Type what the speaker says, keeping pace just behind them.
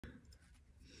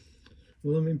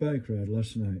Well, on my bike ride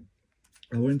last night,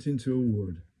 I went into a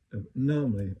wood.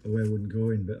 Normally, a way I wouldn't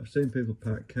go in, but I've seen people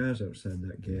park cars outside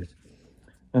that gate.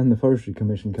 And the Forestry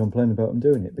Commission complain about them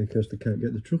doing it because they can't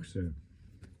get the trucks through,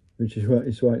 which is why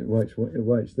it's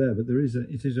there. But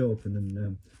it is open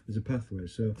and there's a pathway,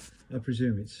 so I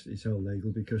presume it's all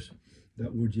legal because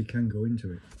that wood you can go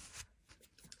into it.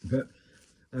 But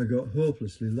I got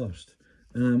hopelessly lost,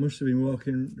 and I must have been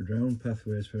walking around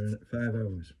pathways for 5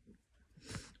 hours.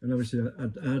 And obviously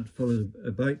I'd followed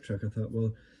a bike track. I thought,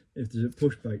 well, if there's a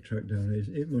push bike track down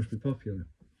here, it must be popular.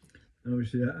 And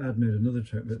obviously I'd made another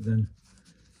track, but then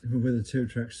with the two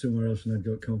tracks somewhere else, and I'd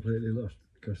got completely lost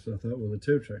because I thought, well, the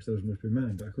two tracks, those must be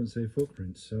mine, but I couldn't see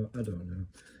footprints, so I don't know,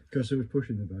 because I was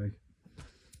pushing the bike.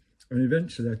 And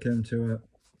eventually I came to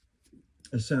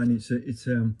a sign. It's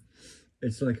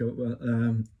like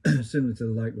similar to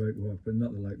the lightweight walk, but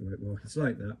not the lightweight walk. It's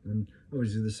like that, and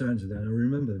obviously the signs are there. And I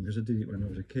remember them because I did it when I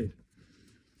was a kid.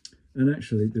 And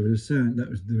actually, there was a sign. There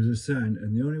was a sign,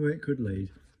 and the only way it could lead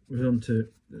was onto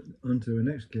a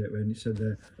next gateway, and it said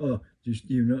there, "Oh,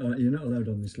 you're not allowed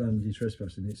on this land. You're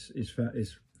trespassing. It's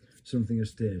something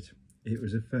estate. It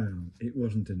was a farm. It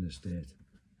wasn't an estate."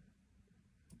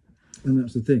 And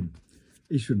that's the thing.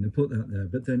 He shouldn't have put that there,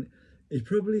 but then it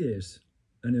probably is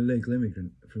an illegal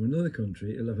immigrant from another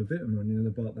country. He'll have a bit of money and he'll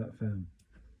have bought that farm.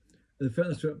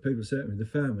 That's what people say to me. The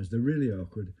farmers, they're really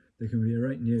awkward. They can be a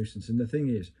right nuisance. And the thing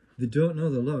is, they don't know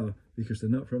the law because they're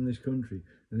not from this country,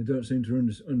 and they don't seem to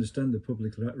understand the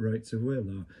public rights of way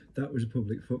law. That was a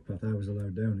public footpath. I was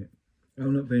allowed down it.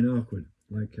 I'm not being awkward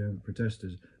like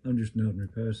protesters. I'm just an ordinary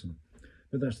person.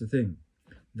 But that's the thing.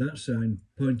 That sign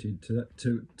pointed to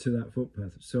that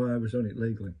footpath, so I was on it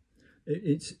legally.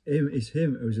 It's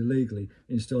him who's illegally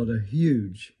installed a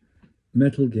huge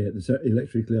metal gate that's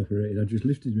electrically operated. I just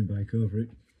lifted my bike over it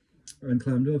and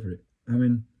climbed over it. I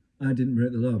mean, I didn't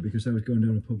break the law because I was going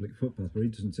down a public footpath, but he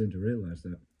doesn't seem to realise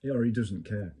that, or he doesn't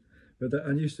care. But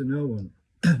I used to know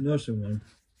someone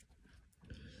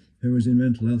who was in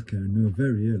mental health care and they were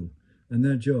very ill, and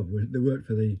their job was, they worked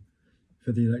for the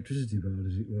electricity board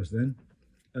as it was then,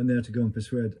 and they had to go and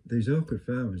persuade these awkward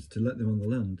farmers to let them on the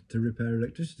land to repair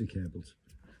electricity cables.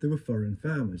 They were foreign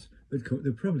farmers. They're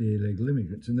probably illegal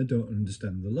immigrants and they don't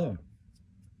understand the law.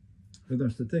 But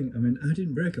that's the thing. I mean, I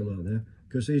didn't break a law there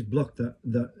because he's blocked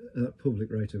that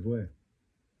public right of way.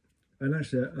 And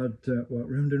actually, I'd walked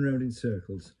round and round in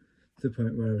circles to the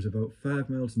point where I was about 5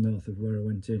 miles north of where I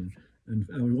went in, and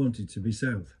I wanted to be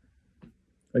south.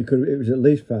 It was at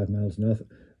least 5 miles north.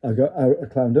 I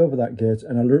climbed over that gate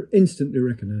and I instantly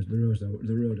recognised the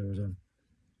road I was on.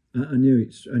 I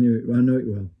know it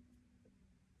well.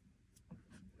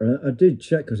 I did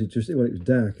check because it was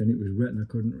dark and it was wet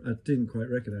and I didn't quite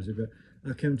recognise it, but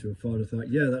I came to a ford. I thought,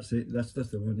 yeah, that's it, that's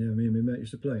the one. Yeah, me and my mate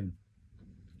used to play in.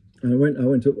 And I went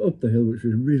up the hill, which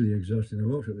was really exhausting. I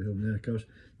walked up the hill, and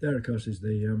there of course is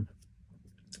the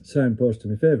signpost to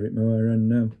my favourite mower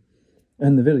and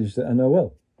the village that I know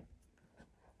well.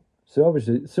 So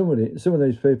obviously, some of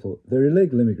these people, they're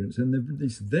illegal immigrants, and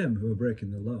it's them who are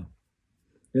breaking the law.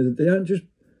 You know, they aren't just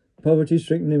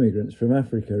poverty-stricken immigrants from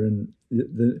Africa and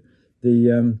the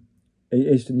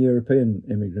Eastern European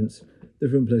immigrants. They're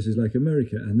from places like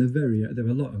America, and they have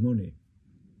a lot of money.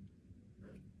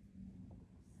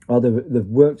 Or they've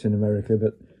worked in America,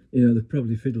 but you know they've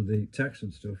probably fiddled the tax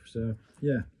and stuff. So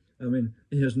yeah, I mean,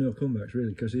 he has no comebacks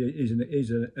really because he's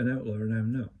an outlaw and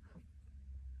I'm not.